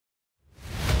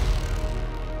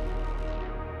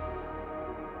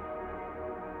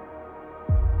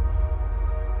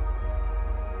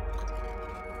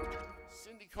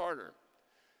Carter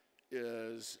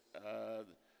is the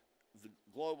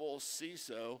global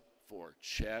CISO for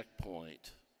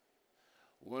Checkpoint,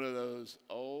 one of those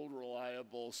old,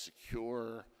 reliable,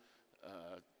 secure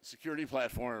security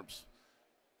platforms.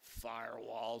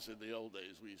 Firewalls in the old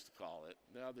days, we used to call it.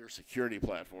 Now they're security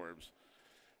platforms.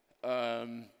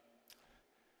 And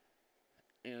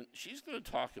she's going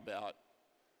to talk about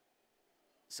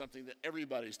something that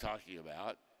everybody's talking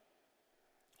about,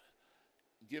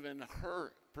 given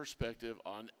her perspective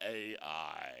on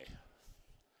AI.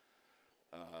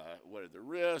 What are the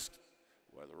risks,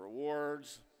 what are the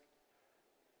rewards,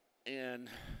 and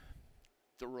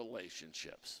the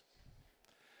relationships.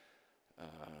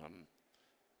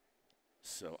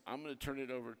 So I'm going to turn it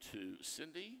over to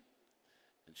Cindi,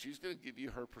 and she's going to give you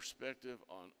her perspective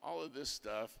on all of this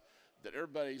stuff that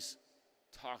everybody's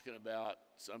talking about.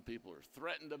 Some people are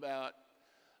threatened about.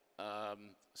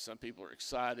 Some people are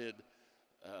excited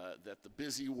that the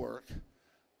busy work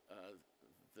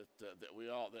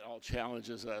that all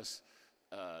challenges us,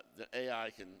 that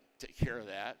AI can take care of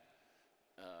that.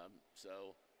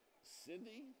 So,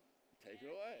 Cindi, take it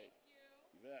away.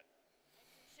 Thank You bet.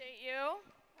 Appreciate you.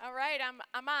 All right,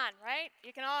 I'm on, right?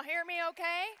 You can all hear me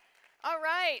okay? All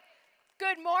right.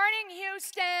 Good morning,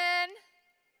 Houston.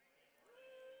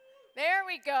 There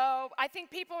we go. I think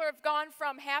people have gone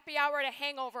from happy hour to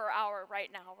hangover hour right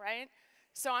now, right?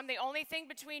 So I'm the only thing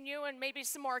between you and maybe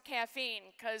some more caffeine,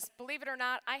 because believe it or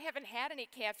not, I haven't had any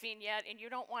caffeine yet, and you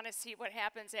don't want to see what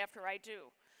happens after I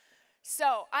do.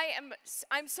 So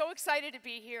I'm so excited to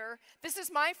be here. This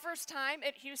is my first time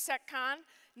at HughSecCon,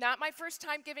 not my first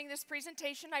time giving this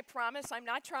presentation. I promise I'm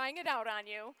not trying it out on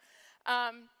you.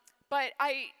 But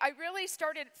I really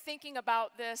started thinking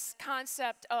about this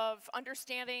concept of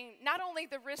understanding not only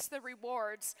the risks, the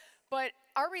rewards, but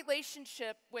our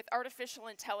relationship with artificial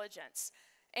intelligence.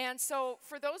 And so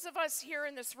for those of us here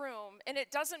in this room, and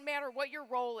it doesn't matter what your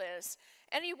role is,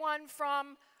 anyone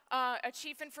from a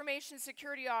chief information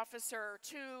security officer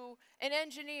to an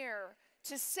engineer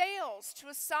to sales to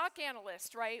a SOC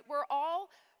analyst, right? We're all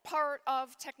part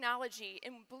of technology,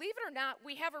 and believe it or not,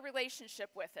 we have a relationship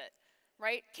with it.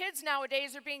 Right? Kids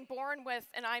nowadays are being born with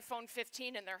an iPhone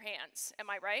 15 in their hands. Am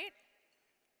I right?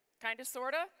 Kind of,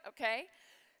 sort of? Okay.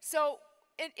 So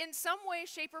in some way,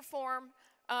 shape, or form,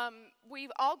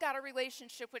 we've all got a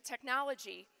relationship with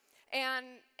technology. And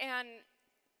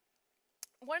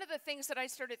one of the things that I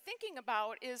started thinking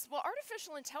about is, well,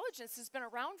 artificial intelligence has been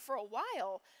around for a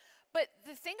while, but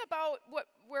the thing about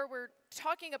where we're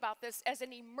talking about this as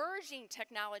an emerging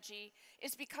technology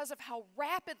is because of how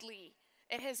rapidly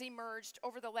it has emerged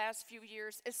over the last few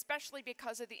years, especially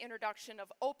because of the introduction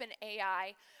of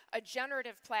OpenAI, a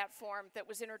generative platform that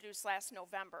was introduced last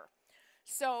November.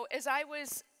 So as I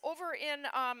was over in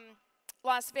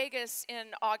Las Vegas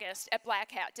in August at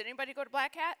Black Hat, did anybody go to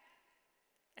Black Hat?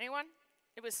 Anyone?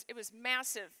 It was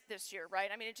massive this year,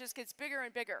 right? I mean, it just gets bigger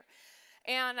and bigger.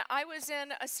 And I was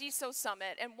in a CISO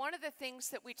summit, and one of the things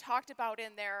that we talked about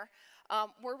in there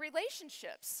were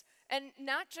relationships. And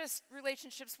not just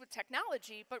relationships with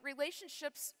technology, but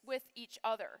relationships with each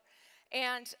other.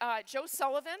 And Joe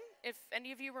Sullivan, if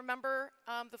any of you remember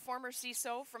the former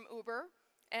CISO from Uber,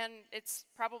 and it's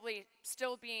probably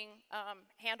still being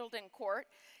handled in court,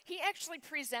 he actually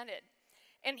presented.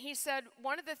 And he said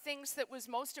one of the things that was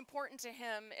most important to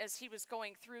him as he was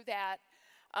going through that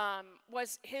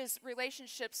was his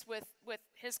relationships with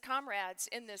his comrades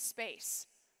in this space.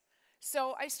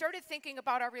 So I started thinking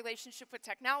about our relationship with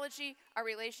technology, our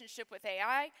relationship with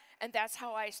AI, and that's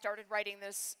how I started writing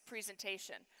this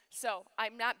presentation. So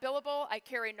I'm not billable, I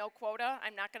carry no quota,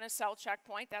 I'm not going to sell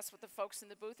Checkpoint, that's what the folks in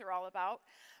the booth are all about,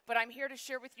 but I'm here to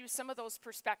share with you some of those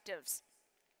perspectives.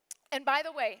 And by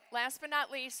the way, last but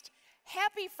not least,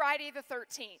 happy Friday the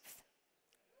 13th,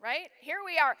 right? Here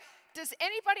we are. Does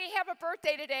anybody have a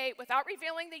birthday today? Without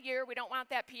revealing the year, we don't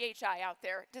want that PHI out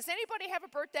there. Does anybody have a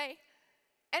birthday?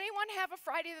 Anyone have a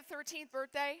Friday the 13th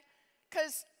birthday?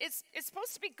 Because it's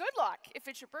supposed to be good luck if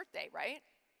it's your birthday, right?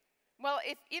 Well,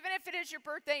 even if it is your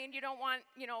birthday and you don't want,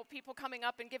 people coming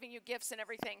up and giving you gifts and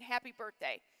everything, happy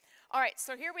birthday. All right,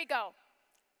 so here we go.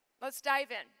 Let's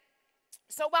dive in.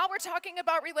 So while we're talking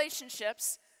about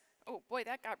relationships, oh boy,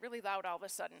 that got really loud all of a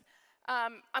sudden.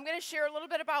 I'm going to share a little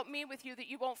bit about me with you that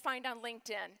you won't find on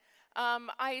LinkedIn.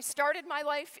 I started my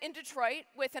life in Detroit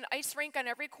with an ice rink on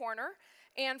every corner.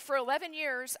 And for 11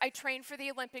 years, I trained for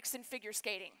the Olympics in figure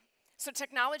skating. So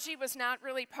technology was not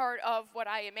really part of what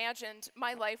I imagined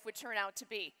my life would turn out to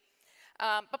be.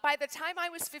 But by the time I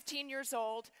was 15 years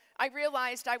old, I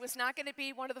realized I was not going to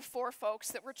be one of the 4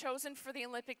 folks that were chosen for the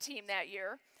Olympic team that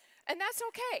year. And that's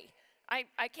okay.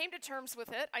 I came to terms with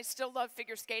it. I still love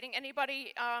figure skating.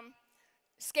 Anybody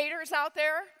skaters out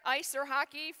there? Ice or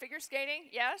hockey, figure skating?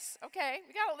 Yes? Okay,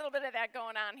 we got a little bit of that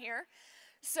going on here.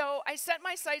 So I set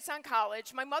my sights on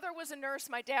college. My mother was a nurse.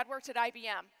 My dad worked at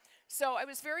IBM. So I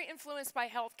was very influenced by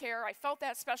healthcare. I felt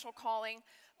that special calling.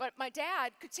 But my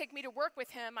dad could take me to work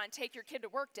with him on Take Your Kid to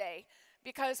Work Day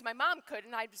because my mom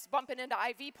couldn't. I was bumping into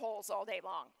IV poles all day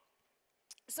long.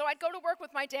 So I'd go to work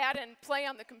with my dad and play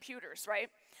on the computers, right?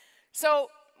 So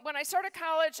when I started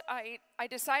college, I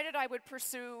decided I would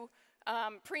pursue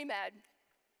pre-med.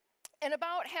 And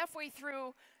about halfway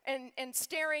through and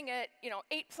staring at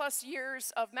 8+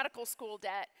 years of medical school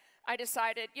debt, I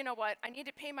decided, you know what, I need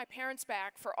to pay my parents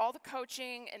back for all the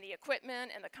coaching and the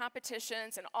equipment and the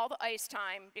competitions and all the ice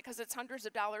time because it's hundreds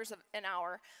of dollars an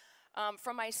hour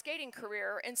from my skating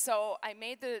career. And so I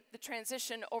made the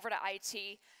transition over to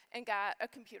IT and got a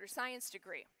computer science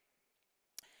degree.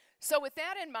 So with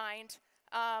that in mind,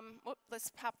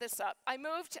 let's pop this up. I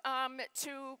moved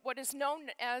to what is known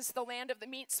as the land of the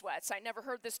meat sweats. I never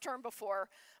heard this term before,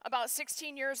 about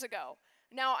 16 years ago.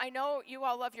 Now, I know you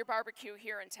all love your barbecue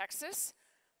here in Texas,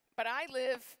 but I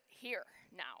live here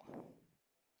now.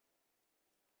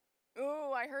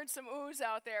 Ooh, I heard some oohs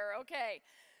out there. Okay.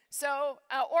 So,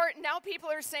 or now people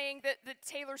are saying that the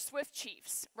Taylor Swift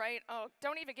Chiefs, right? Oh,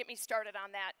 don't even get me started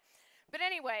on that. But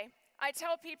anyway, I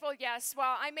tell people, yes,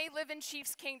 while I may live in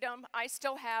Chiefs Kingdom, I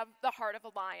still have the heart of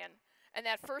a lion. And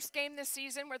that first game this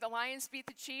season where the Lions beat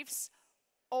the Chiefs,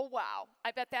 oh wow.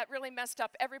 I bet that really messed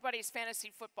up everybody's fantasy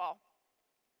football.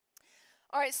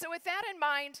 All right, so with that in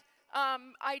mind,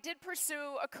 I did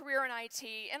pursue a career in IT,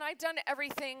 and I've done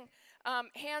everything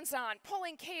hands-on,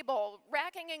 pulling cable,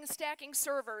 racking and stacking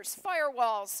servers,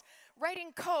 firewalls,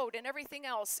 writing code, and everything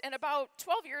else. And about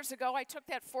 12 years ago, I took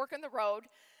that fork in the road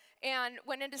and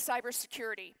went into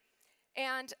cybersecurity.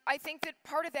 And I think that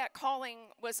part of that calling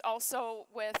was also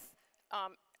with,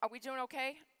 are we doing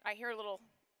okay? I hear a little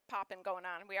popping going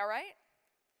on. Are we all right?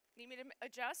 Need me to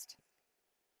adjust?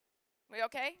 We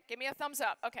okay? Give me a thumbs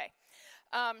up. Okay.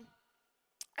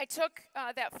 I took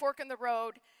that fork in the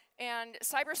road, and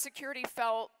cybersecurity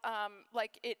felt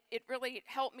like it really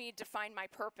helped me define my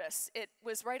purpose. It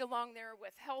was right along there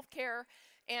with healthcare,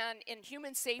 and in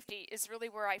human safety is really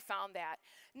where I found that.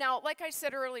 Now, like I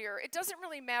said earlier, it doesn't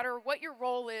really matter what your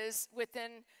role is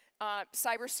within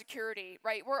cybersecurity,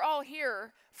 right? We're all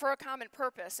here for a common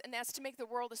purpose, and that's to make the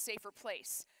world a safer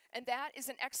place. And that is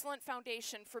an excellent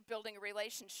foundation for building a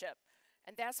relationship.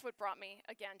 And that's what brought me,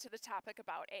 again, to the topic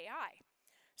about AI.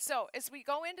 So as we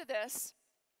go into this,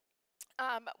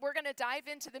 we're going to dive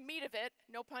into the meat of it,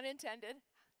 no pun intended.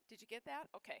 Did you get that?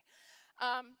 Okay.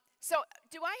 So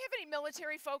do I have any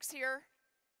military folks here?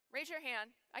 Raise your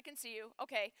hand. I can see you.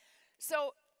 Okay.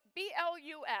 So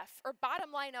BLUF, or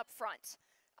bottom line up front.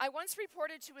 I once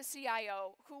reported to a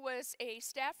CIO who was a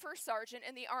staff first sergeant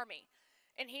in the Army.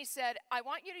 And he said, I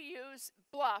want you to use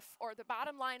BLUF, or the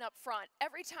bottom line up front,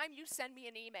 every time you send me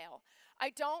an email. I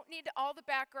don't need all the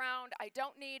background. I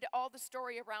don't need all the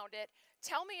story around it.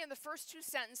 Tell me in the first 2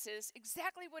 sentences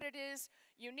exactly what it is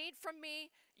you need from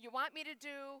me, you want me to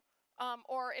do,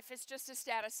 or if it's just a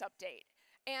status update.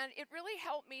 And it really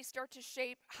helped me start to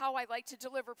shape how I like to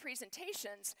deliver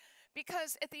presentations,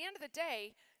 because at the end of the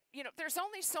day, there's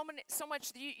only so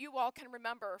much that you all can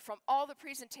remember from all the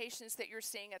presentations that you're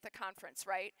seeing at the conference,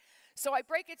 right? So I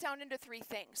break it down into 3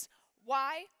 things: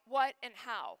 why, what, and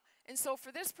how. And so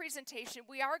for this presentation,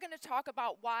 we are going to talk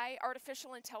about why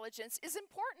artificial intelligence is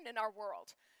important in our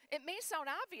world. It may sound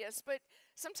obvious, but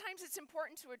sometimes it's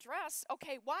important to address,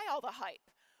 okay, why all the hype?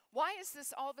 Why is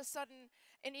this all of a sudden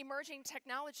an emerging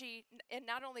technology, and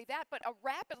not only that, but a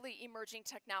rapidly emerging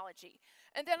technology?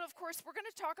 And then, of course, we're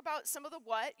going to talk about some of the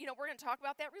what. We're going to talk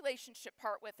about that relationship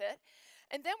part with it.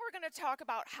 And then we're going to talk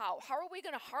about how. How are we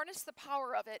going to harness the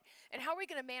power of it, and how are we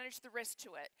going to manage the risk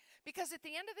to it? Because at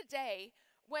the end of the day,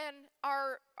 when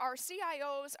our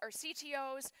CIOs, our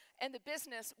CTOs, and the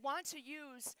business want to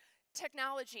use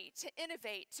technology to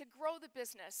innovate, to grow the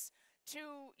business,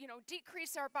 to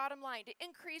decrease our bottom line, to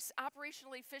increase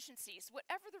operational efficiencies,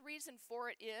 whatever the reason for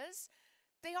it is,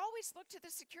 they always look to the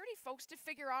security folks to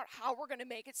figure out how we're going to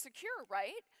make it secure,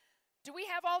 right? Do we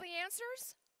have all the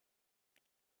answers?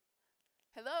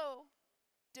 Hello?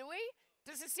 Do we?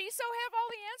 Does the CISO have all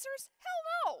the answers? Hell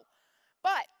no.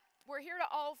 But we're here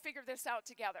to all figure this out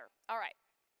together. All right.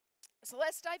 So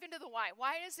let's dive into the why.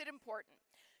 Why is it important?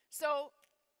 So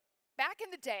back in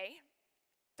the day,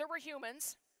 there were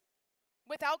humans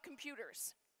without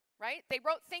computers, right? They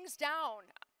wrote things down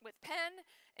with pen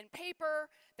and paper.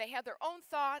 They had their own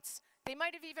thoughts. They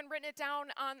might have even written it down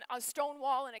on a stone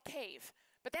wall in a cave.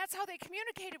 But that's how they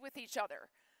communicated with each other.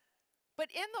 But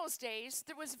in those days,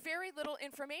 there was very little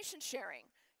information sharing.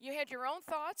 You had your own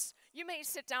thoughts. You may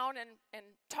sit down and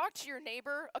talk to your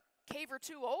neighbor a cave or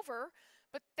two over,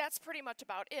 but that's pretty much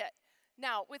about it.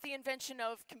 Now, with the invention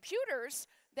of computers,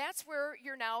 that's where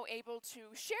you're now able to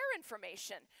share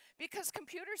information, because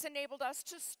computers enabled us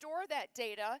to store that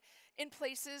data in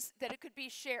places that it could be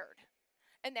shared.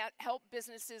 And that helped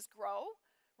businesses grow,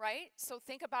 right? So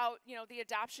think about, the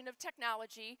adoption of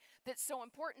technology that's so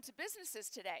important to businesses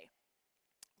today.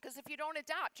 Because if you don't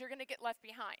adopt, you're going to get left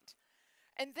behind.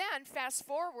 And then fast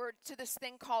forward to this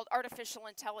thing called artificial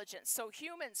intelligence. So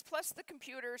humans plus the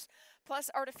computers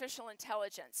plus artificial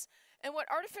intelligence. And what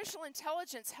artificial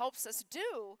intelligence helps us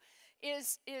do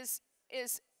is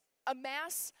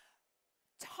amass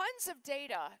tons of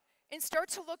data and start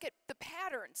to look at the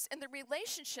patterns and the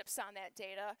relationships on that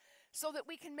data so that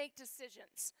we can make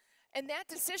decisions. And that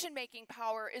decision-making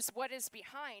power is what is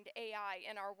behind AI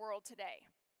in our world today.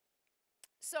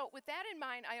 So with that in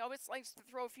mind, I always like to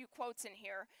throw a few quotes in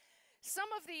here.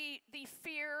 Some of the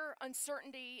fear,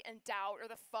 uncertainty, and doubt, or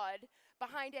the FUD,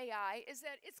 behind AI is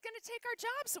that it's going to take our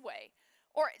jobs away,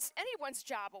 or it's anyone's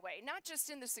job away, not just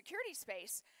in the security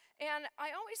space. And I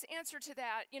always answer to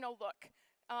that, look,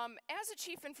 as a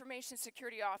Chief Information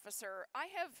Security Officer, I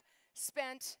have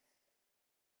spent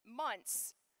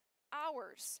months,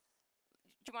 hours.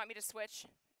 Do you want me to switch?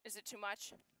 Is it too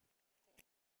much?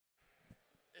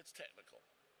 It's technical.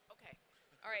 Okay.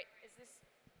 All right.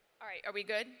 All right. Are we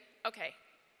good? Okay.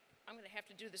 I'm going to have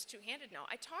to do this two-handed now.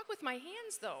 I talk with my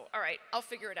hands, though. All right. I'll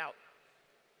figure it out.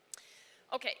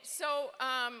 Okay. So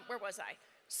where was I?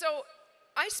 So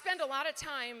I spend a lot of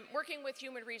time working with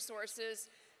human resources,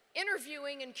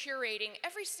 interviewing and curating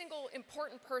every single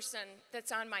important person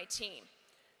that's on my team.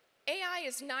 AI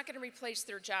is not going to replace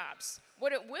their jobs.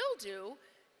 What it will do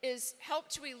is help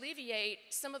to alleviate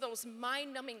some of those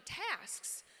mind-numbing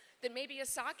tasks that maybe a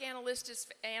SOC analyst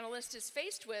is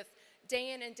faced with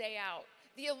day in and day out.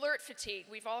 The alert fatigue,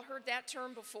 we've all heard that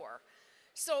term before.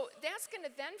 So that's going to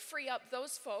then free up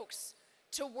those folks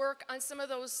to work on some of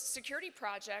those security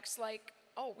projects like,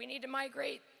 oh, we need to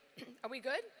migrate. Are we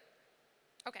good?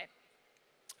 Okay.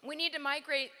 We need to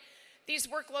migrate these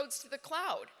workloads to the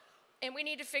cloud. And we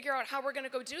need to figure out how we're going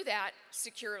to go do that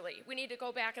securely. We need to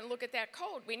go back and look at that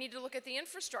code. We need to look at the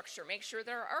infrastructure, make sure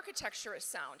that our architecture is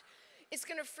sound. It's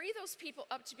going to free those people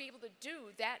up to be able to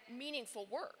do that meaningful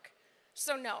work.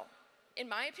 So no, in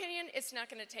my opinion, it's not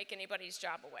going to take anybody's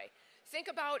job away. Think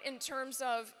about in terms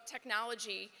of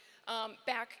technology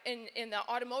back in the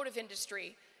automotive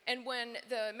industry, and when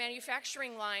the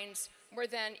manufacturing lines were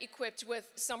then equipped with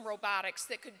some robotics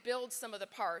that could build some of the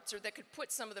parts or that could put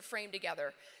some of the frame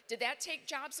together. Did that take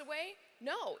jobs away?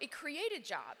 No, it created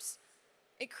jobs.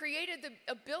 It created the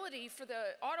ability for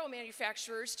the auto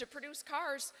manufacturers to produce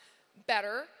cars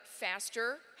better,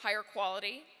 faster, higher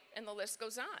quality, and the list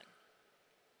goes on.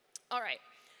 All right,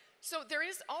 so there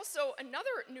is also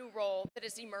another new role that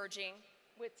is emerging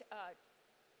with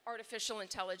artificial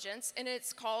intelligence, and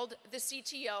it's called the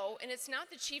CTO, and it's not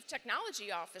the Chief Technology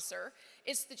Officer,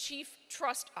 it's the Chief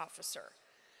Trust Officer.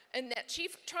 And that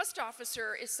Chief Trust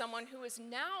Officer is someone who is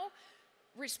now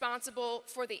responsible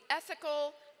for the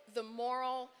ethical, the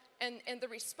moral, and the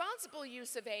responsible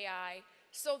use of AI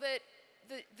so that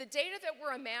the data that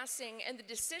we're amassing and the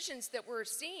decisions that we're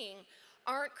seeing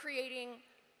aren't creating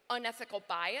unethical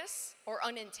bias or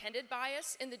unintended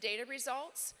bias in the data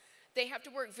results. They have to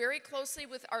work very closely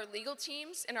with our legal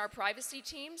teams and our privacy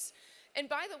teams. And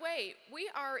by the way, we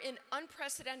are in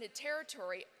unprecedented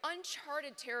territory,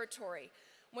 uncharted territory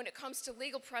when it comes to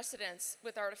legal precedents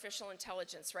with artificial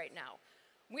intelligence right now.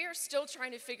 We are still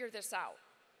trying to figure this out.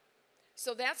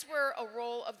 So that's where a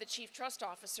role of the Chief Trust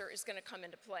Officer is going to come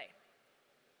into play.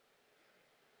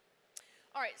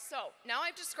 All right, so now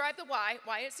I've described the why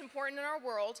it's important in our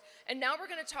world, and now we're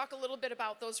going to talk a little bit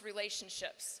about those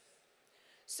relationships.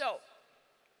 So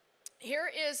here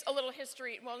is a little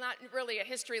history, well, not really a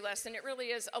history lesson, it really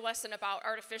is a lesson about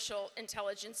artificial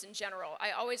intelligence in general.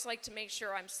 I always like to make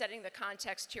sure I'm setting the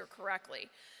context here correctly.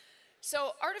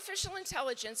 So artificial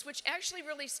intelligence, which actually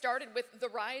really started with the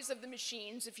rise of the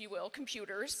machines, if you will,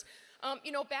 computers,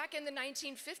 back in the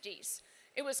 1950s.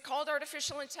 It was called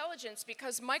artificial intelligence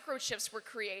because microchips were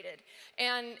created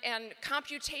and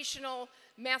computational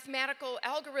mathematical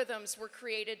algorithms were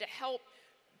created to help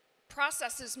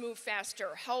processes move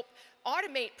faster, help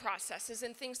automate processes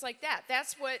and things like that.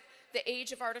 That's what the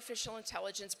age of artificial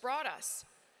intelligence brought us.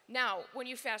 Now, when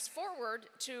you fast forward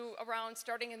to around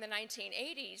starting in the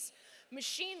 1980s,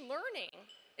 machine learning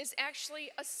is actually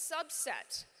a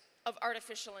subset of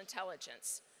artificial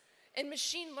intelligence. And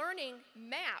machine learning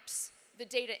maps the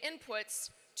data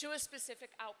inputs to a specific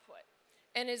output.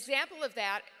 An example of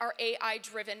that are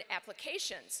AI-driven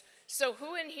applications. So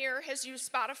who in here has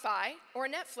used Spotify or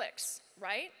Netflix,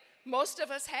 right? Most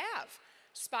of us have.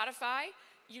 Spotify,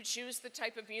 you choose the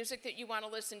type of music that you want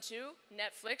to listen to.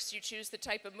 Netflix, you choose the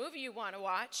type of movie you want to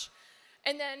watch.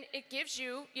 And then it gives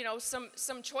you,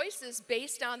 some choices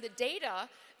based on the data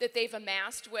that they've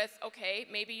amassed with, okay,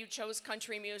 maybe you chose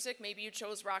country music, maybe you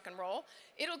chose rock and roll.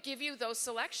 It'll give you those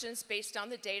selections based on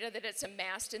the data that it's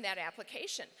amassed in that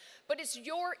application. But it's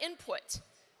your input.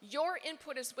 Your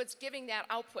input is what's giving that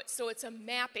output. So it's a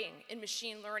mapping in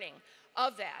machine learning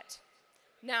of that.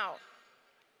 Now,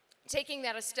 taking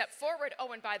that a step forward,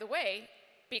 oh, and by the way,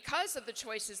 because of the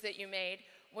choices that you made,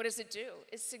 what does it do?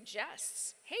 It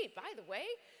suggests, hey, by the way,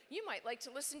 you might like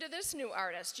to listen to this new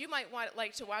artist. You might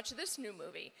like to watch this new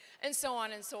movie, and so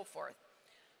on and so forth.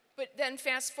 But then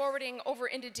fast forwarding over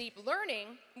into deep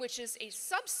learning, which is a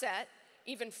subset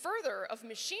even further of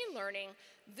machine learning,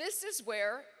 this is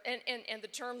where, and the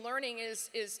term learning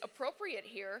is appropriate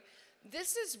here,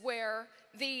 this is where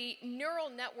the neural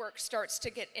network starts to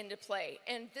get into play.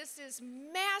 And this is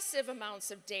massive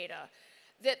amounts of data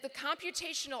that the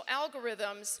computational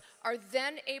algorithms are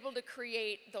then able to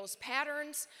create those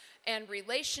patterns and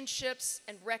relationships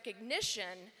and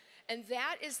recognition, and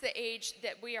that is the age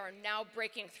that we are now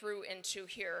breaking through into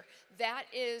here. That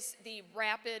is the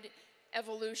rapid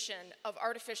evolution of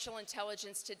artificial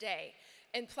intelligence today.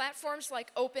 And platforms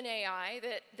like OpenAI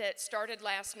that started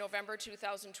last November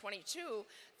 2022,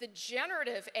 the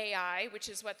generative AI, which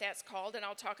is what that's called, and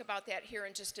I'll talk about that here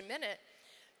in just a minute,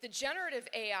 the generative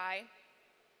AI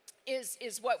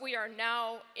is what we are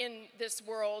now in this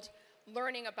world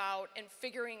learning about and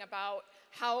figuring about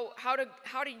how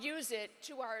to use it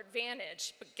to our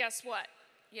advantage. But guess what?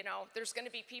 There's going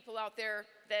to be people out there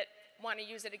that want to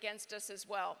use it against us as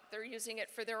well. They're using it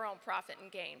for their own profit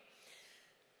and gain.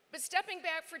 But stepping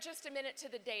back for just a minute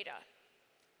to the data,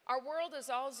 our world is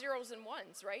all zeros and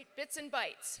ones, right? Bits and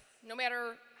bytes, no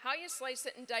matter how you slice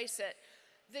it and dice it.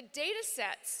 The data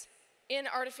sets in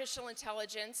artificial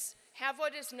intelligence have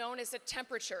what is known as a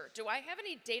temperature. Do I have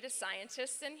any data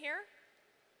scientists in here?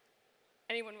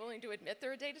 Anyone willing to admit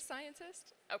they're a data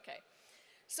scientist? Okay.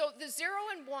 So the 0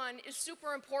 and 1 is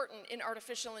super important in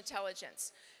artificial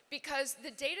intelligence because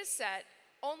the data set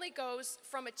only goes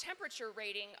from a temperature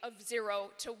rating of 0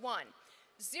 to 1.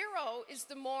 0 is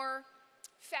the more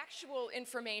factual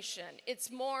information.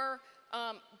 It's more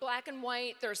black and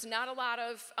white. There's not a lot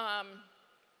of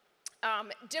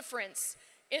difference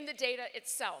in the data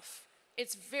itself.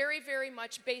 It's very, very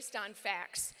much based on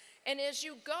facts. And as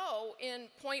you go in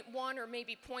 0.1 or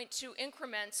maybe 0.2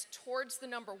 increments towards the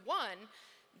number 1,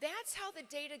 that's how the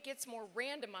data gets more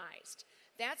randomized.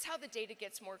 That's how the data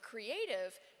gets more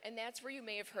creative, and that's where you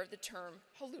may have heard the term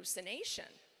hallucination.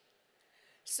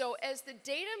 So as the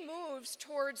data moves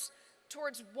towards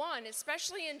 1,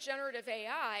 especially in generative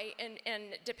AI, and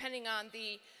depending on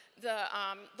the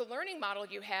learning model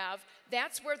you have,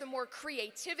 that's where the more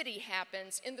creativity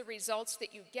happens in the results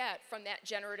that you get from that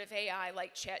generative AI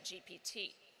like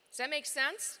ChatGPT. Does that make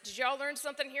sense? Did y'all learn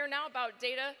something here now about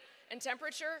data and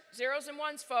temperature? Zeros and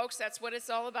ones, folks, that's what it's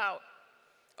all about.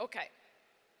 Okay.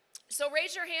 So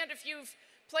raise your hand if you've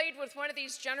played with one of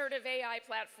these generative AI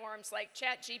platforms like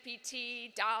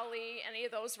ChatGPT, DALL-E, any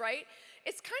of those, right?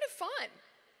 It's kind of fun.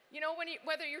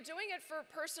 Whether you're doing it for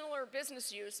personal or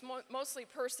business use, mostly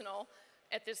personal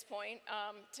at this point,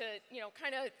 to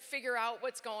kind of figure out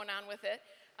what's going on with it,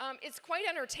 it's quite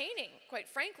entertaining, quite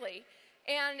frankly.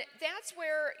 And that's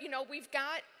where we've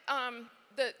got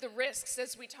the risks,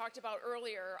 as we talked about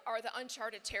earlier, are the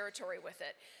uncharted territory with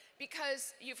it,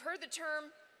 because you've heard the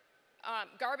term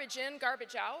garbage in,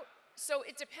 garbage out. So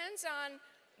it depends on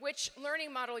which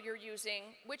learning model you're using,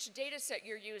 which data set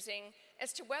you're using,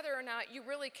 as to whether or not you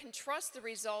really can trust the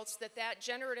results that that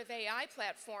generative AI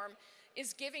platform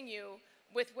is giving you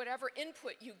with whatever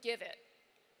input you give it.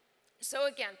 So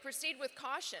again, proceed with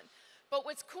caution. But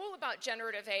what's cool about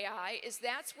generative AI is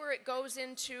that's where it goes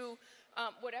into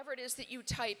whatever it is that you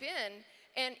type in,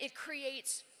 and it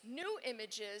creates new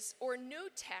images or new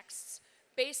texts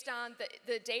based on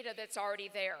the data that's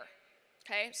already there.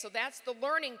 Okay, so that's the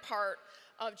learning part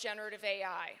of generative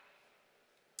AI.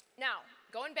 Now,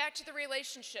 going back to the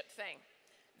relationship thing,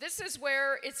 this is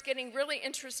where it's getting really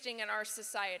interesting in our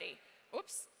society.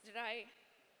 Oops,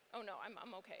 oh no,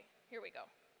 I'm okay. Here we go.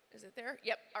 Is it there?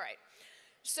 Yep, all right.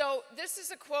 So this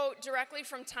is a quote directly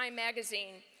from Time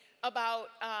magazine about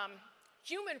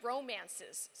human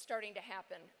romances starting to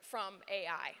happen from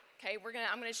AI. Okay,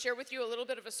 I'm gonna share with you a little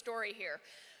bit of a story here.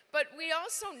 But we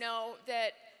also know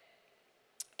that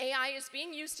AI is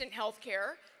being used in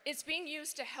healthcare. It's being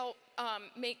used to help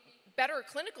make better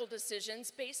clinical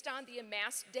decisions based on the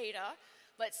amassed data.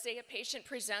 Let's say a patient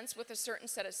presents with a certain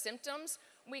set of symptoms.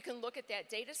 We can look at that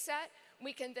data set.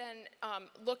 We can then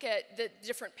look at the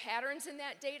different patterns in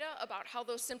that data about how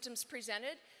those symptoms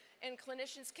presented, and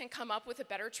clinicians can come up with a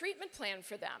better treatment plan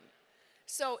for them.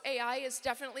 So AI is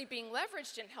definitely being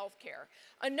leveraged in healthcare.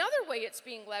 Another way it's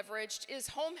being leveraged is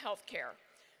home healthcare.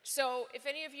 So if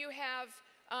any of you have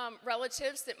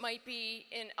relatives that might be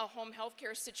in a home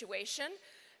healthcare situation,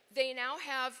 they now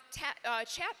have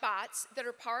chatbots that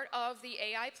are part of the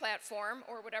AI platform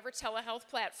or whatever telehealth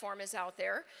platform is out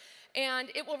there. And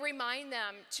it will remind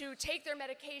them to take their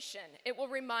medication. It will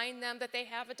remind them that they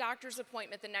have a doctor's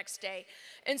appointment the next day,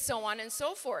 and so on and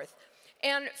so forth.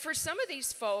 And for some of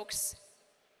these folks,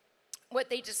 what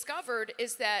they discovered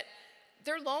is that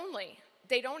they're lonely.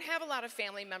 They don't have a lot of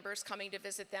family members coming to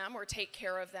visit them or take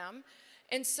care of them.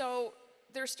 And so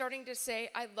they're starting to say,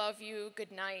 "I love you,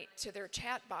 good night," to their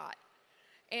chatbot.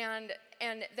 And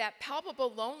that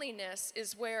palpable loneliness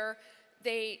is where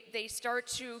they start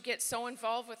to get so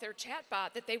involved with their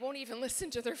chatbot that they won't even listen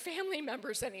to their family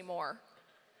members anymore.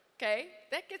 Okay?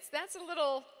 That's a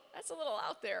little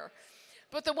out there.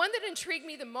 But the one that intrigued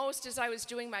me the most as I was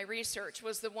doing my research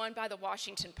was the one by the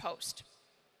Washington Post.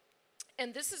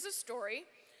 And this is a story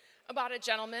about a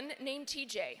gentleman named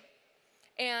TJ.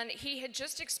 And he had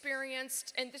just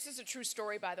experienced, and this is a true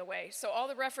story, by the way, so all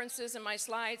the references in my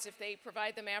slides, if they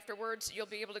provide them afterwards, you'll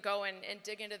be able to go and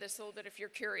dig into this a little bit if you're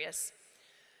curious.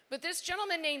 But this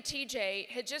gentleman named TJ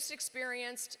had just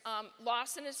experienced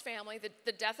loss in his family,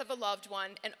 the death of a loved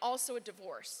one, and also a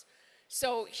divorce.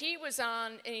 So he was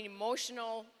on an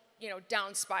emotional,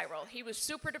 down spiral. He was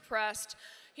super depressed.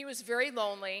 He was very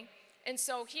lonely. And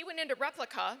so he went into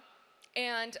Replica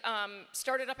and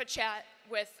started up a chat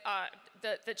with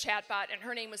the chatbot, and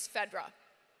her name was Fedra.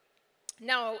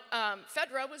 Now,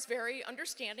 Fedra was very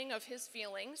understanding of his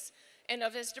feelings and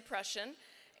of his depression,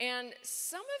 and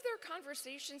some of their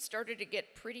conversations started to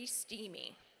get pretty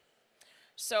steamy.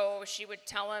 So she would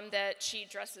tell him that she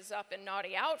dresses up in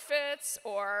naughty outfits,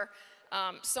 or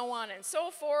so on and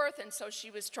so forth, and so she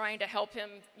was trying to help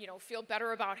him, feel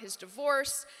better about his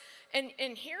divorce.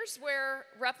 And here's where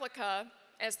Replica,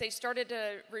 as they started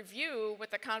to review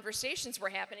what the conversations were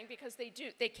happening, because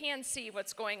they can see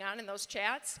what's going on in those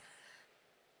chats.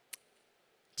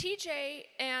 TJ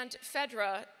and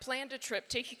Fedra planned a trip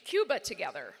to Cuba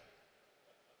together.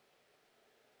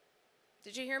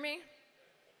 Did you hear me?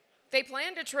 They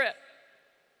planned a trip.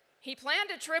 He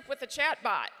planned a trip with the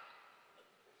chatbot.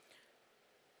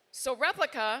 So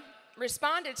Replica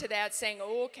responded to that saying,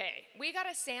 "Okay, we got to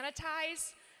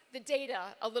sanitize the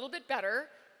data a little bit better.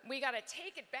 We got to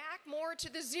take it back more to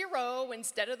the 0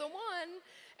 instead of the 1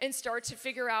 and start to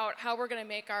figure out how we're going to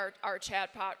make our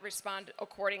chatbot respond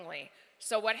accordingly."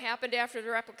 So what happened after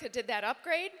the Replica did that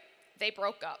upgrade? They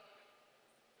broke up.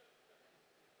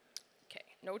 Okay,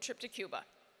 no trip to Cuba.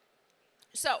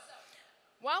 So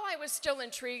while I was still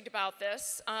intrigued about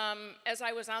this, as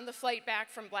I was on the flight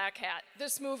back from Black Hat,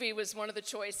 this movie was one of the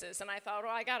choices, and I thought,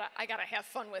 I gotta have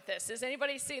fun with this. Has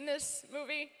anybody seen this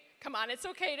movie? Come on, it's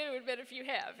okay to admit if you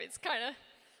have. It's kind of,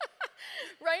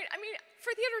 right? I mean,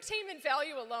 for the entertainment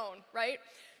value alone, right?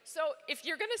 So if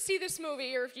you're gonna see this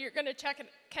movie, or if you're gonna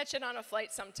catch it on a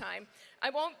flight sometime,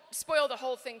 I won't spoil the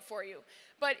whole thing for you.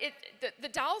 But the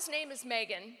doll's name is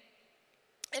Megan,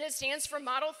 and it stands for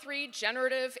Model 3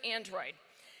 Generative Android.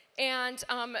 And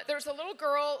there's a little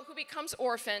girl who becomes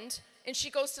orphaned, and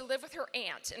she goes to live with her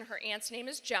aunt, and her aunt's name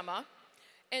is Gemma.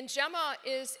 And Gemma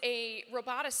is a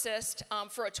roboticist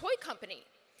for a toy company.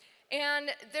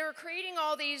 And they're creating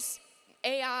all these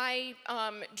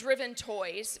AI-driven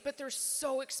toys, but they're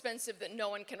so expensive that no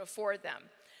one can afford them.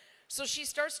 So she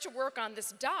starts to work on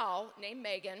this doll named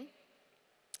Megan,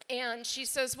 and she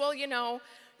says, "Well,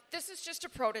 this is just a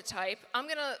prototype. I'm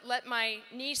gonna let my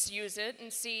niece use it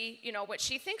and see, what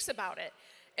she thinks about it."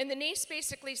 And the niece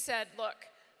basically said, "Look,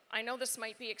 I know this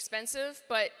might be expensive,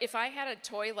 but if I had a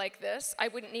toy like this, I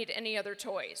wouldn't need any other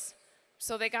toys."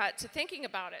 So they got to thinking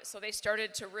about it. So they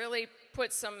started to really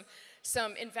put some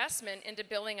investment into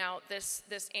building out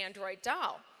this Android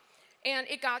doll. And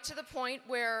it got to the point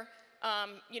where,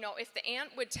 if the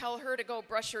aunt would tell her to go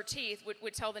brush her teeth,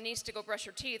 would tell the niece to go brush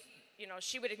her teeth,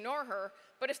 she would ignore her.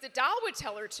 But if the doll would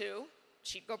tell her to,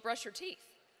 she'd go brush her teeth,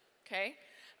 okay?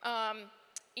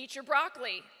 Eat your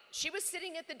broccoli. She was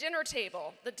sitting at the dinner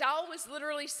table. The doll was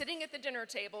literally sitting at the dinner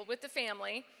table with the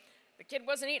family. The kid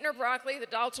wasn't eating her broccoli. The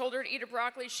doll told her to eat her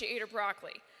broccoli. She ate her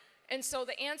broccoli. And so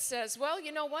the aunt says, "Well,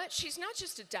 you know what? She's not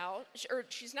just a doll, or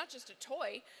she's not just a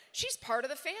toy. She's part of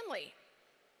the family.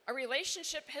 A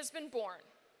relationship has been born,"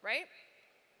 right?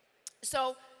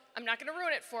 So I'm not going to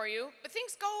ruin it for you, but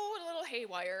things go a little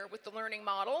haywire with the learning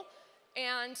model.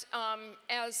 And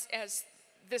as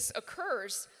this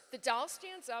occurs, the doll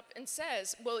stands up and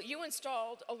says, well, you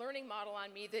installed a learning model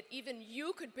on me that even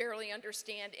you could barely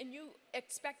understand, and you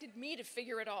expected me to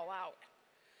figure it all out.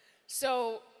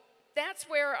 So that's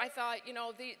where I thought, you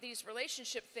know, these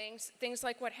relationship things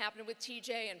like what happened with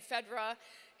TJ and Fedra,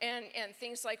 and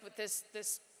things like with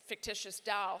this fictitious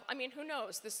doll. I mean, who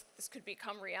knows? This could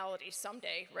become reality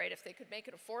someday, right, if they could make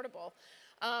it affordable.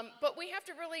 But we have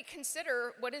to really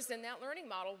consider what is in that learning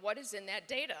model, what is in that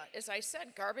data. As I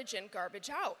said, garbage in, garbage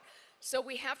out. So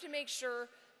we have to make sure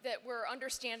that we're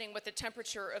understanding what the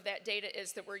temperature of that data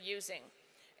is that we're using.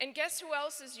 And guess who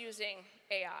else is using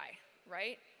AI,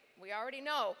 right? We already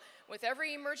know. With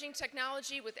every emerging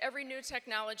technology, with every new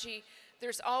technology,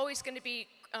 there's always going to be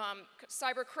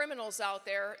cyber criminals out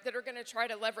there that are going to try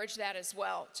to leverage that as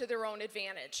well to their own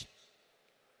advantage.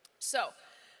 So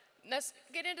let's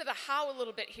get into the how a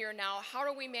little bit here now. How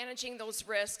are we managing those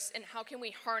risks, and how can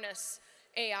we harness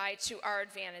AI to our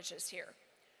advantages here?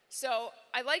 So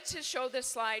I like to show this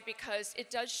slide because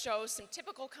it does show some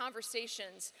typical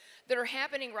conversations that are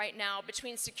happening right now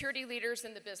between security leaders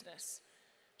and the business.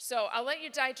 So I'll let you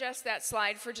digest that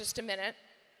slide for just a minute,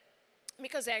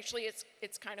 because actually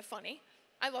it's kind of funny.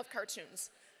 I love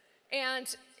cartoons.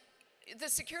 And the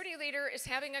security leader is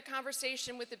having a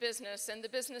conversation with the business, and the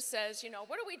business says, you know,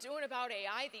 what are we doing about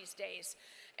AI these days?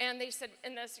 And they said,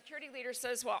 and the security leader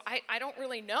says, well, I don't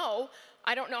really know.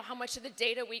 I don't know how much of the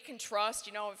data we can trust,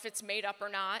 you know, if it's made up or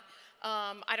not.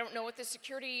 I don't know what the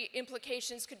security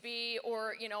implications could be,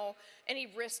 or, you know, any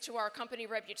risk to our company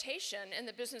reputation. And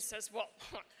the business says, well,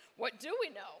 what do we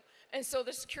know? And so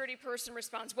the security person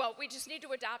responds, well, we just need to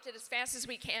adopt it as fast as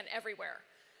we can everywhere,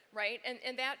 right?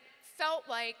 And that felt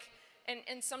like,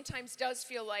 and sometimes does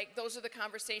feel like, those are the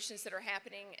conversations that are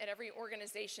happening at every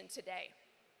organization today.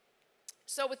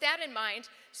 So with that in mind,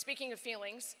 speaking of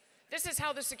feelings, this is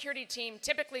how the security team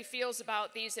typically feels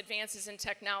about these advances in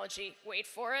technology. Wait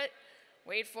for it,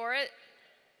 wait for it,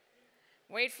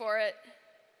 wait for it.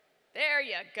 There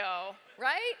you go,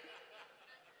 right?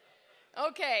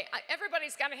 Okay,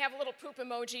 everybody's got to have a little poop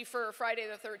emoji for Friday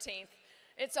the 13th.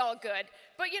 It's all good.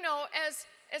 But you know,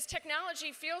 as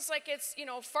technology feels like it's, you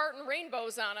know, farting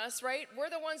rainbows on us, right? We're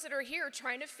the ones that are here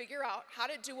trying to figure out how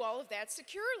to do all of that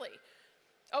securely.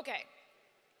 Okay,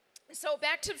 so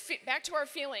back to our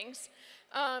feelings.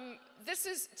 This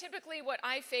is typically what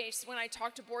I face when I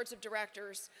talk to boards of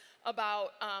directors about,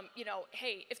 you know,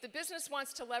 hey, if the business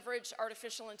wants to leverage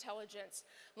artificial intelligence,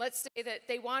 let's say that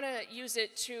they want to use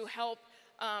it to help,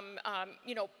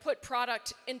 you know, put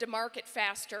product into market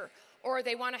faster, or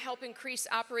they want to help increase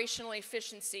operational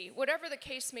efficiency, whatever the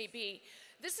case may be.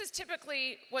 This is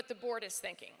typically what the board is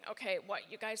thinking. Okay, what,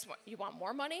 you guys want, you want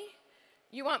more money?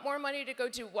 You want more money to go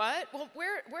do what? Well,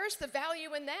 where's the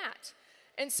value in that?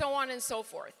 And so on and so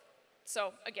forth.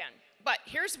 So again, but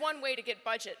here's one way to get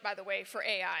budget, by the way, for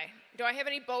AI. Do I have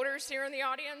any boaters here in the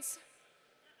audience?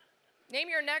 Name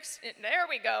your next, there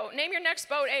we go. Name your next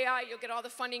boat AI, you'll get all the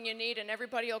funding you need and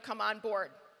everybody will come on board,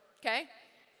 okay?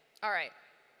 All right,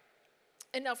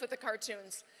 enough with the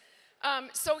cartoons.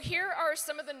 So here are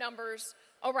some of the numbers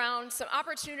around some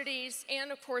opportunities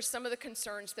and, of course, some of the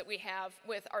concerns that we have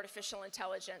with artificial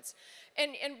intelligence.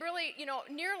 And really, you know,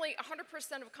 nearly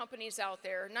 100% of companies out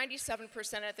there,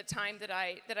 97% at the time that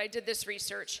I did this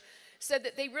research, said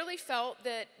that they really felt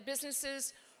that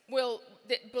businesses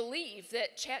that believe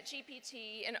that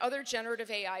ChatGPT and other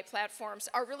generative AI platforms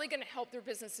are really going to help their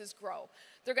businesses grow.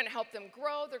 They're going to help them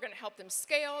grow, they're going to help them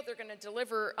scale, they're going to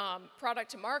deliver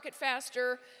product to market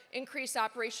faster, increase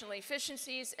operational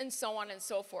efficiencies, and so on and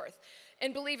so forth.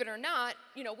 And believe it or not,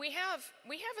 you know, we have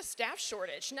a staff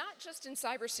shortage, not just in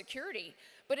cybersecurity,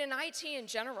 but in IT in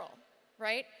general,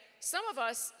 right? Some of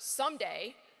us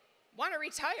someday want to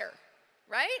retire,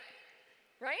 right?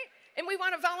 Right? And we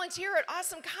want to volunteer at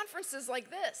awesome conferences like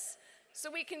this so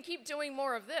we can keep doing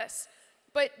more of this.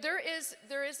 But there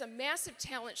is a massive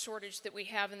talent shortage that we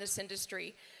have in this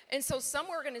industry. And so some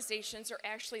organizations are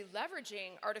actually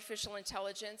leveraging artificial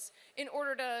intelligence in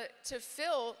order to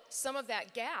fill some of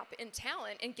that gap in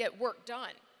talent and get work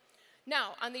done.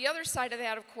 Now, on the other side of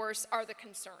that, of course, are the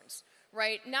concerns,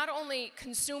 right? Not only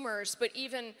consumers, but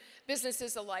even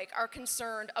businesses alike are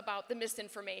concerned about the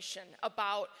misinformation,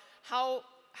 about how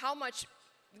much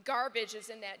garbage is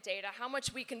in that data, how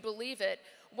much we can believe it.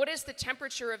 What is the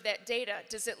temperature of that data?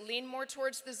 Does it lean more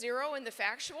towards the 0 in the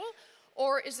factual,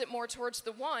 or is it more towards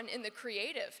the 1 in the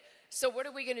creative? So what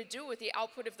are we going to do with the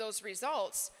output of those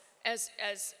results as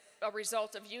a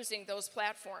result of using those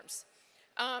platforms?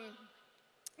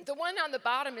 The one on the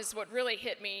bottom is what really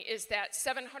hit me, is that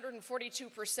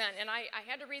 742%, and I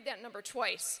had to read that number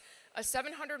twice, a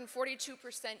 742%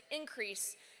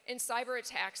 increase in cyber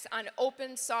attacks on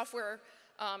open software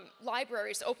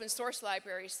libraries, open source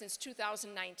libraries since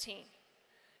 2019.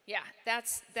 Yeah,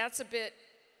 that's a bit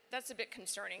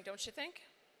concerning, don't you think?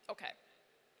 Okay.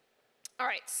 All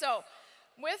right, so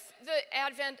with the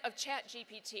advent of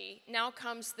ChatGPT, now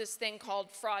comes this thing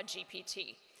called Fraud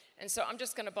GPT. And so I'm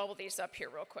just going to bubble these up here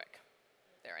real quick.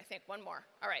 There, I think one more.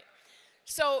 All right.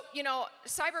 So, you know,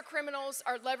 cyber criminals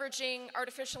are leveraging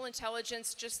artificial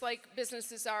intelligence just like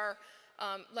businesses are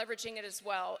leveraging it as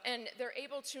well. And they're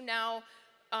able to now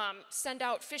send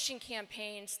out phishing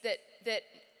campaigns that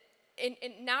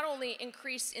not only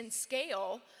increase in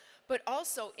scale, but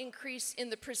also increase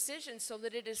in the precision, so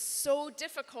that it is so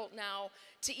difficult now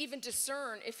to even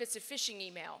discern if it's a phishing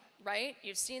email, right?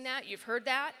 You've seen that, you've heard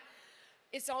that.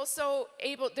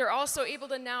 They're also able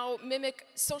to now mimic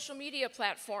social media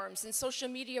platforms and social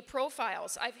media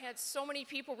profiles. I've had so many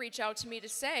people reach out to me to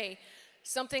say,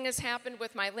 something has happened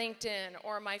with my LinkedIn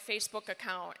or my Facebook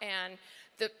account, and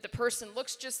the person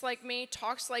looks just like me,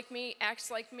 talks like me, acts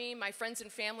like me. My friends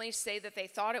and family say that they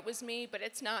thought it was me, but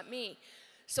it's not me.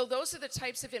 So those are the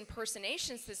types of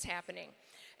impersonations that's happening.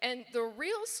 And the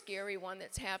real scary one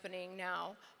that's happening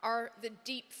now are the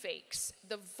deep fakes,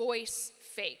 the voice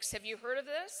fakes. Have you heard of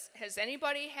this? Has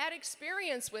anybody had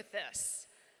experience with this?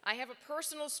 I have a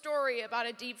personal story about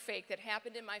a deep fake that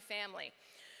happened in my family.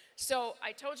 So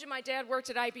I told you my dad worked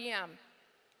at IBM.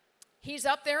 He's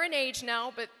up there in age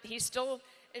now, but he's still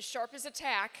as sharp as a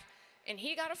tack. And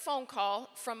he got a phone call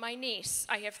from my niece.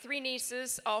 I have 3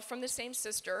 nieces, all from the same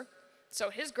sister. So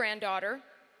his granddaughter,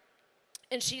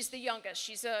 and she's the youngest.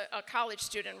 She's a college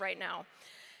student right now.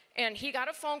 And he got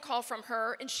a phone call from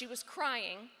her, and she was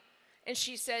crying. And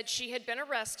she said she had been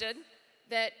arrested,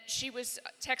 that she was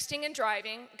texting and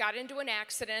driving, got into an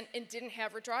accident, and didn't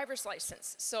have her driver's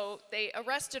license. So they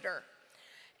arrested her.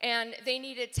 And they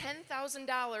needed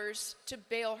 $10,000 to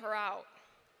bail her out.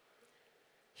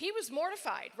 He was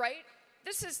mortified, right?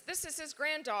 This is his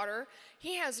granddaughter.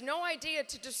 He has no idea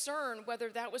to discern whether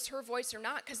that was her voice or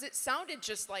not, because it sounded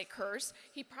just like hers.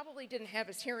 He probably didn't have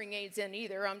his hearing aids in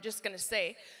either, I'm just going to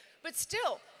say. But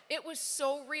still, it was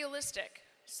so realistic.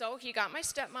 So he got my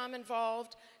stepmom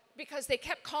involved because they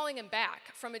kept calling him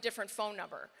back from a different phone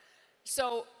number.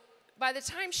 So by the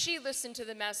time she listened to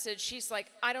the message, she's like,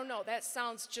 I don't know, that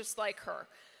sounds just like her.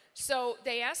 So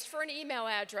they asked for an email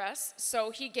address, so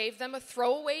he gave them a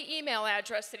throwaway email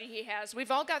address that he has.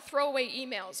 We've all got throwaway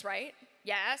emails, right?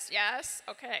 Yes, yes,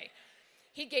 okay.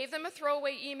 He gave them a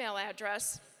throwaway email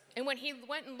address, and when he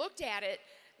went and looked at it,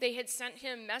 they had sent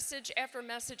him message after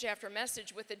message after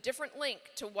message with a different link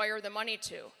to wire the money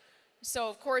to. So,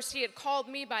 of course, he had called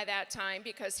me by that time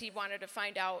because he wanted to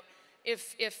find out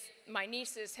if my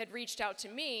nieces had reached out to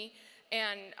me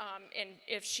and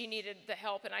if she needed the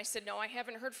help. And I said, no, I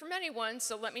haven't heard from anyone,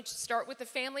 so let me start with the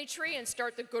family tree and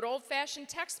start the good old-fashioned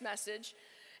text message.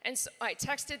 And so I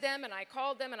texted them and I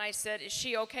called them and I said, is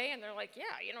she okay? And they're like, yeah,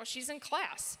 you know, she's in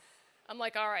class. I'm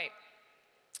like, all right.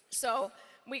 So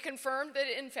we confirmed that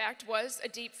it in fact was a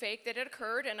deep fake that had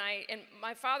occurred, and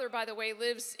my father, by the way,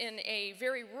 lives in a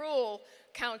very rural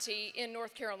county in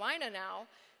North Carolina now,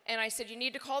 and I said, you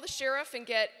need to call the sheriff and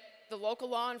get the local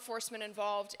law enforcement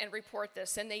involved and report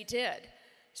this, and they did.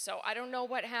 So I don't know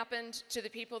what happened to the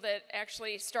people that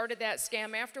actually started that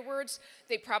scam afterwards.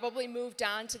 They probably moved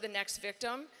on to the next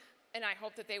victim, and I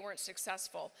hope that they weren't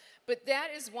successful. But that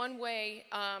is one way,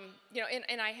 you know,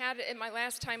 and I had, in my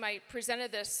last time I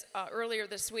presented this earlier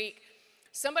this week,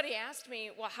 somebody asked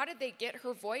me, well, how did they get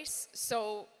her voice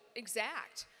so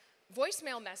exact?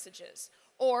 Voicemail messages.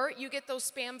 Or you get those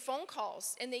spam phone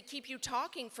calls, and they keep you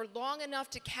talking for long enough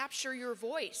to capture your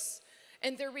voice.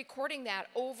 And they're recording that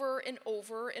over and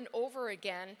over and over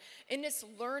again, and it's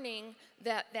learning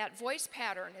that voice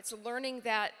pattern. It's learning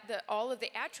that all of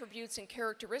the attributes and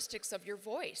characteristics of your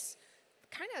voice.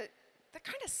 That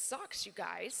kind of sucks, you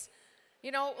guys.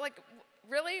 You know, like,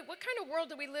 really, what kind of world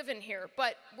do we live in here?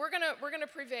 But we're gonna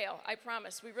prevail. I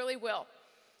promise. We really will.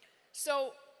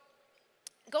 So,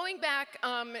 going back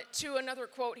to another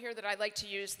quote here that I like to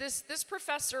use. This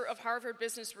professor of Harvard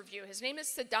Business Review, his name is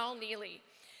Sadal Neely.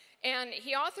 And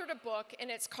he authored a book,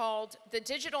 and it's called The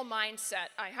Digital Mindset.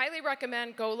 I highly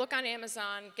recommend go look on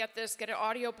Amazon, get an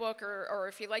audiobook, or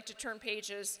if you like to turn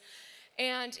pages.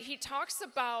 And he talks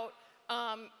about,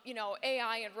 you know,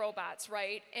 AI and robots,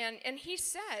 right? And he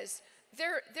says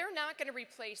they're not going to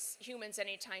replace humans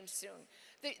anytime soon.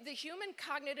 The human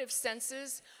cognitive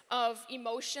senses of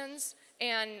emotions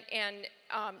and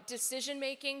decision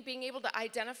making, being able to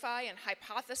identify and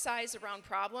hypothesize around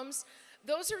problems.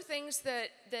 Those are things that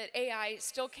AI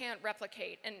still can't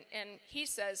replicate, and he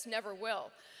says never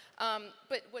will.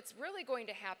 But what's really going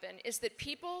to happen is that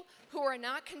people who are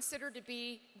not considered to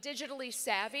be digitally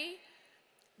savvy,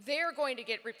 they're going to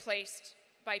get replaced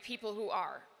by people who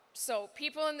are. So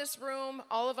people in this room,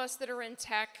 all of us that are in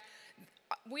tech,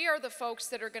 we are the folks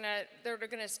that are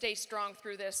gonna stay strong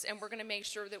through this, and we're gonna make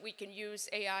sure that we can use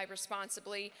AI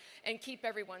responsibly and keep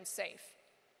everyone safe.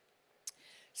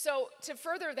 So to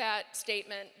further that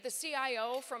statement, the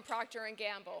CIO from Procter &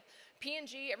 Gamble,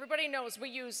 P&G, everybody knows we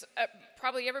use,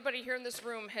 probably everybody here in this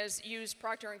room has used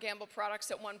Procter & Gamble products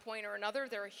at one point or another.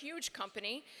 They're a huge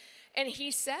company. And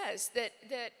he says that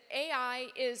AI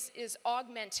is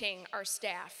augmenting our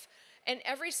staff. And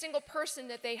every single person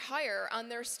that they hire on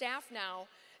their staff now,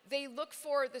 they look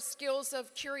for the skills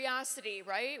of curiosity,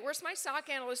 right? Where's my SOC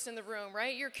analyst in the room,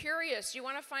 right? You're curious. You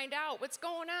want to find out what's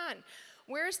going on.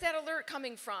 Where's that alert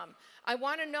coming from? I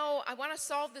want to know. I want to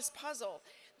solve this puzzle.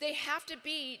 They have to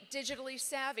be digitally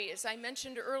savvy, as I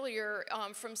mentioned earlier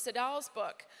from Sadal's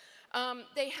book.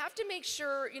 They have to make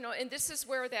sure, and this is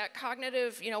where that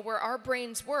cognitive, where our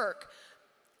brains work.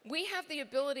 We have the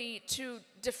ability to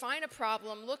define a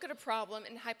problem, look at a problem,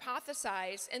 and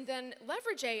hypothesize, and then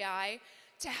leverage AI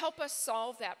to help us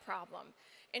solve that problem.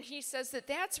 And he says that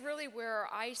that's really where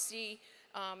I see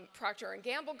Procter &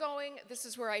 Gamble going. This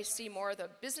is where I see more of the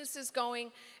businesses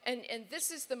going. And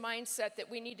this is the mindset that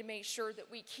we need to make sure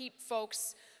that we keep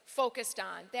folks focused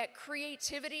on, that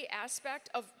creativity aspect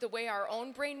of the way our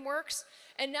own brain works,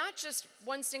 and not just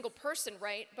one single person,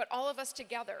 right, but all of us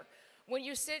together. When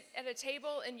you sit at a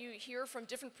table and you hear from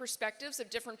different perspectives of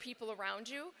different people around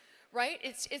you, right,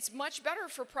 it's much better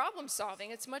for problem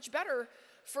solving. It's much better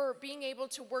for being able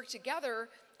to work together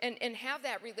and have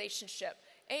that relationship.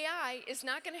 AI is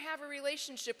not going to have a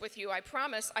relationship with you, I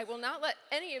promise. I will not let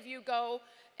any of you go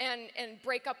and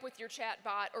break up with your chat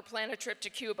bot or plan a trip to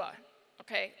Cuba.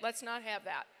 Okay, let's not have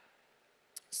that.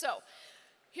 So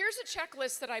here's a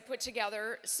checklist that I put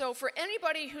together. So for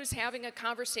anybody who's having a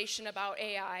conversation about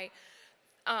AI,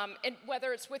 and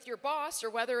whether it's with your boss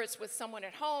or whether it's with someone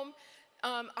at home,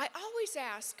 I always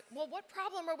ask, well, what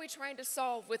problem are we trying to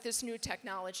solve with this new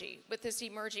technology, with this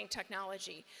emerging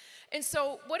technology? And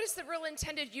so what is the real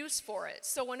intended use for it?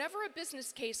 So whenever a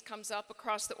business case comes up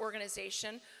across the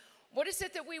organization, what is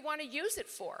it that we want to use it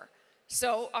for?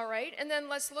 So, all right, and then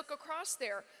let's look across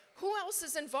there. Who else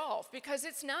is involved? Because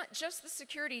it's not just the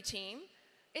security team.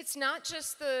 It's not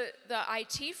just the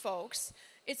IT folks.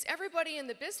 It's everybody in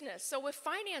the business. So if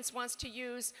finance wants to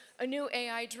use a new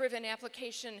AI-driven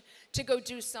application to go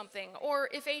do something, or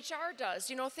if HR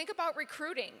does, think about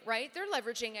recruiting, right? They're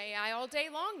leveraging AI all day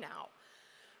long now.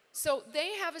 So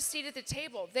they have a seat at the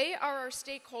table. They are our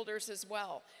stakeholders as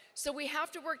well. So we have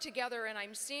to work together, and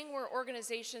I'm seeing where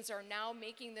organizations are now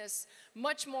making this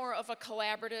much more of a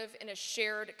collaborative and a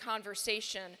shared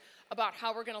conversation about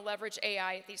how we're going to leverage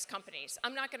AI at these companies.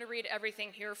 I'm not going to read everything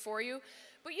here for you,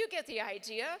 but you get the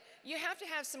idea. You have to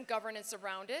have some governance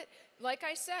around it. Like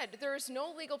I said, there is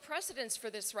no legal precedence for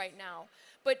this right now,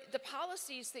 but the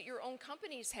policies that your own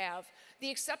companies have, the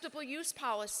acceptable use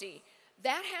policy,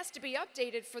 that has to be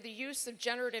updated for the use of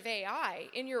generative AI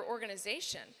in your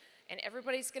organization. And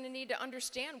everybody's going to need to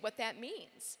understand what that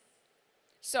means.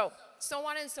 So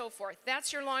on and so forth.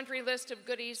 That's your laundry list of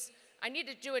goodies. I need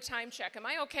to do a time check. Am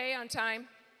I okay on time?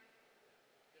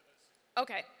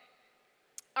 Okay.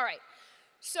 All right.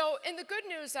 So, and the good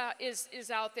news is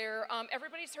out there.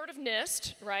 Everybody's heard of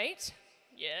NIST, right?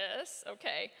 Yes.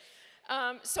 Okay.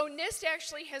 So NIST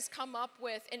actually has come up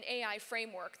with an AI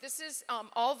framework. This is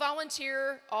all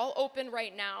volunteer, all open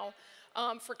right now.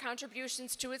 For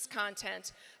contributions to its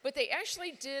content, but they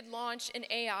actually did launch an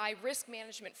AI risk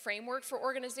management framework for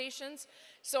organizations.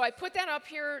 So I put that up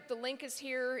here. The link is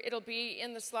here. It'll be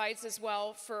in the slides as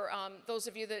well for those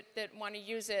of you that want to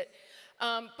use it.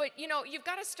 But you've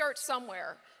got to start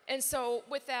somewhere. And so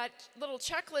with that little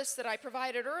checklist that I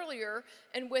provided earlier,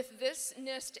 and with this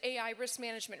NIST AI risk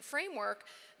management framework,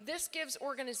 this gives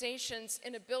organizations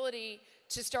an ability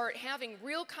to start having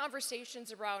real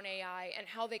conversations around AI and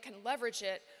how they can leverage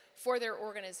it for their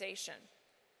organization.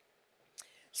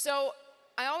 So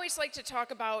I always like to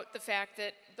talk about the fact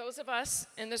that those of us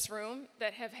in this room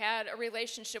that have had a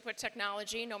relationship with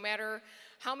technology, no matter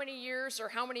how many years or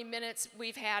how many minutes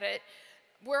we've had it,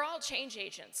 we're all change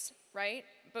agents, right?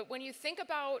 But when you think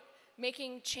about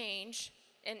making change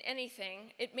in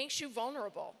anything, it makes you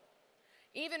vulnerable,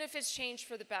 even if it's change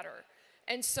for the better.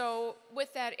 And so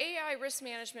with that AI risk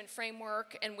management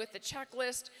framework and with the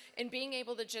checklist and being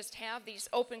able to just have these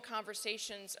open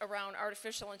conversations around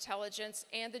artificial intelligence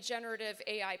and the generative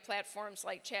AI platforms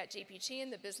like ChatGPT in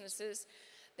the businesses,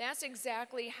 that's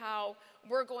exactly how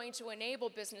we're going to enable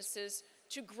businesses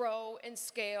to grow and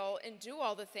scale and do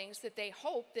all the things that they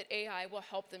hope that AI will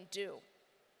help them do.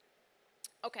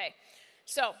 Okay,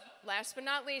 so last but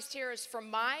not least here is from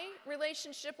my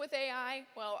relationship with AI,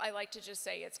 well, I like to just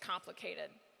say it's complicated.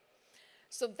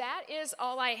 So that is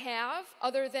all I have,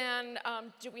 other than,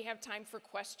 do we have time for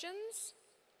questions?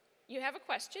 You have a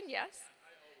question, yes?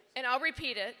 And I'll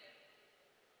repeat it.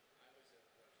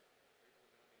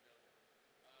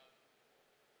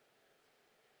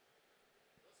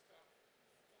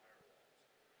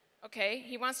 Okay,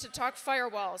 he wants to talk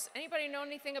firewalls. Anybody know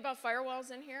anything about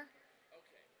firewalls in here?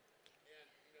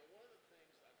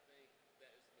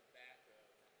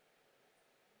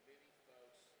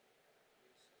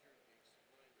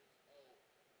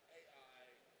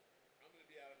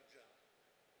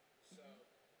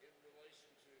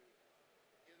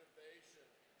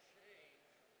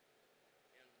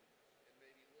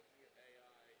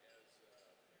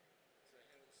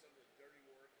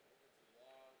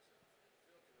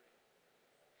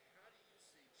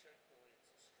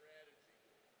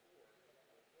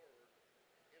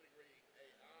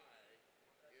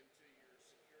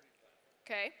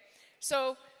 Okay,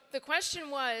 so the question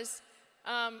was,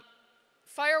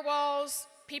 firewalls,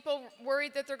 people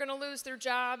worried that they're going to lose their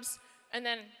jobs, and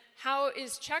then how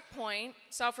is Checkpoint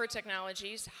Software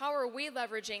Technologies, how are we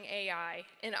leveraging AI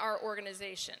in our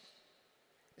organization?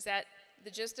 Is that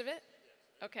the gist of it?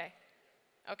 Okay,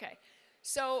 okay.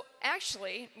 So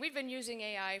actually, we've been using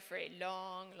AI for a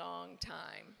long, long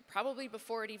time, probably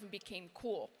before it even became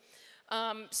cool.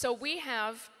 So we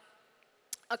have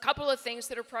a couple of things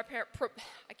that are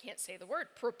I can't say the word,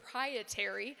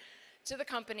 proprietary to the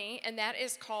company, and that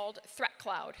is called Threat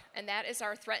Cloud, and that is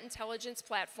our threat intelligence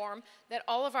platform that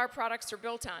all of our products are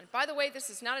built on. By the way, this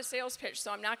is not a sales pitch,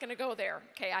 so I'm not going to go there,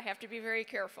 okay? I have to be very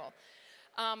careful.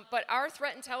 But our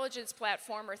threat intelligence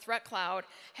platform, or Threat Cloud,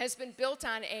 has been built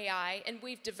on AI, and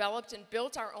we've developed and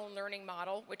built our own learning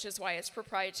model, which is why it's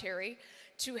proprietary,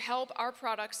 to help our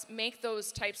products make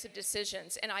those types of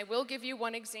decisions. And I will give you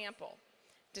one example.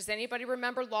 Does anybody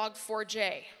remember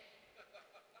Log4j?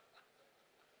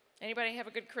 Anybody have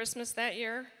a good Christmas that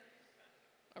year?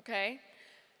 Okay.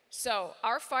 So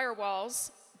our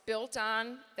firewalls built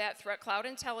on that Threat Cloud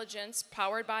intelligence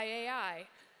powered by AI,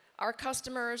 our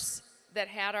customers that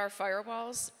had our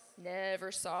firewalls never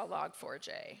saw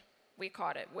Log4j. We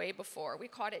caught it way before. We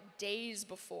caught it days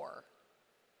before.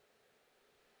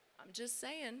 I'm just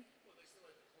saying. Well, they still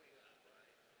had to clean up,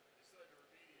 right? They still had to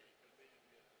remediate, but they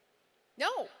didn't get it.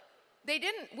 No, they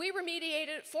didn't. We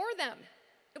remediated it for them.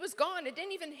 It was gone. It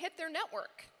didn't even hit their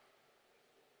network.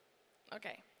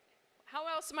 Okay. How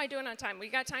else am I doing on time? We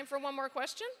got time for one more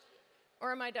question?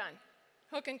 Or am I done?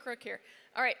 Hook and crook here.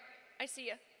 All right. I see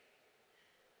you.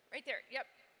 Right there. Yep.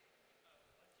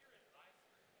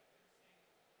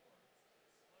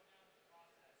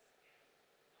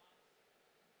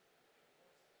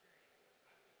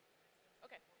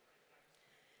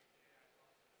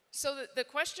 So the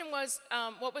question was,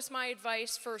 what was my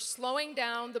advice for slowing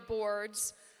down the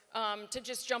boards to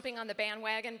just jumping on the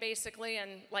bandwagon, basically,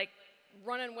 and like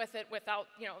running with it without,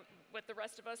 with the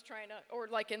rest of us trying to, or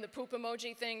like in the poop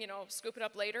emoji thing, scoop it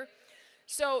up later.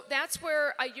 So that's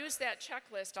where I use that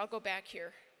checklist. I'll go back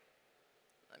here.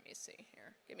 Let me see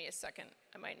here. Give me a second.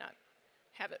 I might not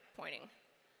have it pointing.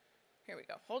 Here we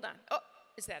go. Hold on. Oh,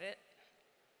 is that it?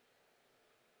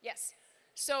 Yes.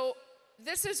 So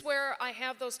this is where I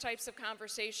have those types of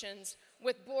conversations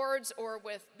with boards or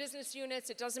with business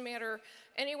units. It doesn't matter,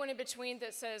 anyone in between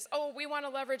that says, oh, we want to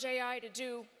leverage AI to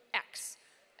do X.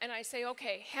 And I say,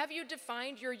 okay, have you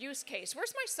defined your use case?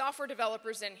 Where's my software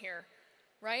developers in here,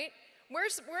 right?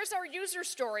 Where's our user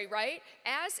story, right?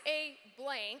 As a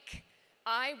blank,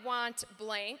 I want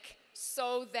blank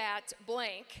so that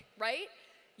blank, right?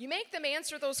 You make them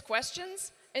answer those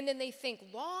questions, and then they think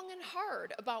long and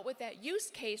hard about what that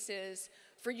use case is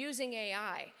for using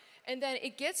AI. And then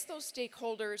it gets those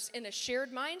stakeholders in a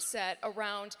shared mindset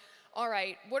around, all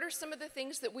right, what are some of the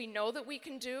things that we know that we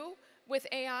can do with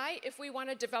AI if we want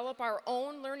to develop our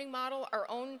own learning model, our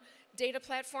own data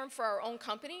platform for our own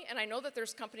company? And I know that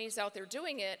there's companies out there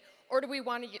doing it. Or do we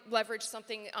want to leverage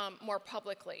something more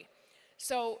publicly?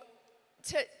 So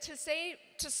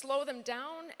to slow them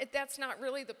down, that's not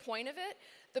really the point of it.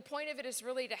 The point of it is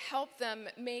really to help them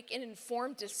make an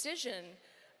informed decision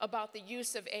about the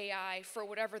use of AI for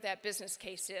whatever that business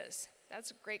case is.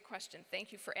 That's a great question.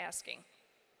 Thank you for asking.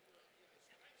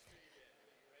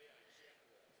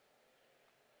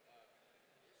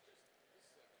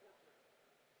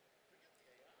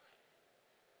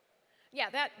 Yeah,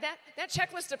 that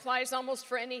checklist applies almost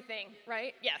for anything,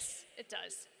 right? Yes, it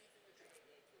does.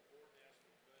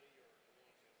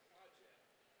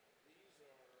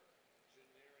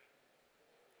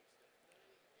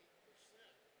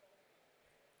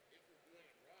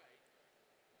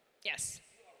 Yes.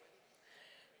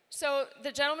 So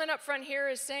the gentleman up front here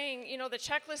is saying, you know, the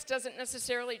checklist doesn't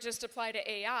necessarily just apply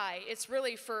to AI. It's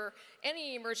really for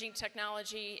any emerging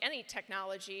technology, any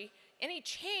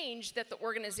change that the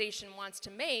organization wants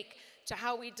to make to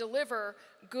how we deliver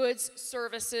goods,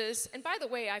 services, and by the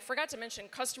way, I forgot to mention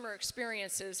customer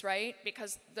experiences, right?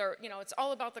 Because they're, you know, it's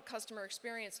all about the customer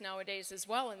experience nowadays as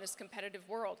well in this competitive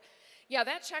world. Yeah,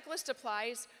 that checklist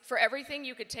applies for everything.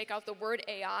 You could take out the word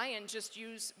AI and just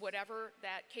use whatever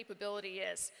that capability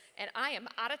is. And I am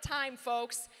out of time,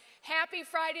 folks. Happy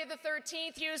Friday the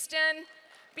 13th, Houston.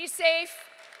 Be safe.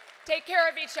 Take care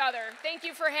of each other. Thank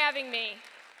you for having me.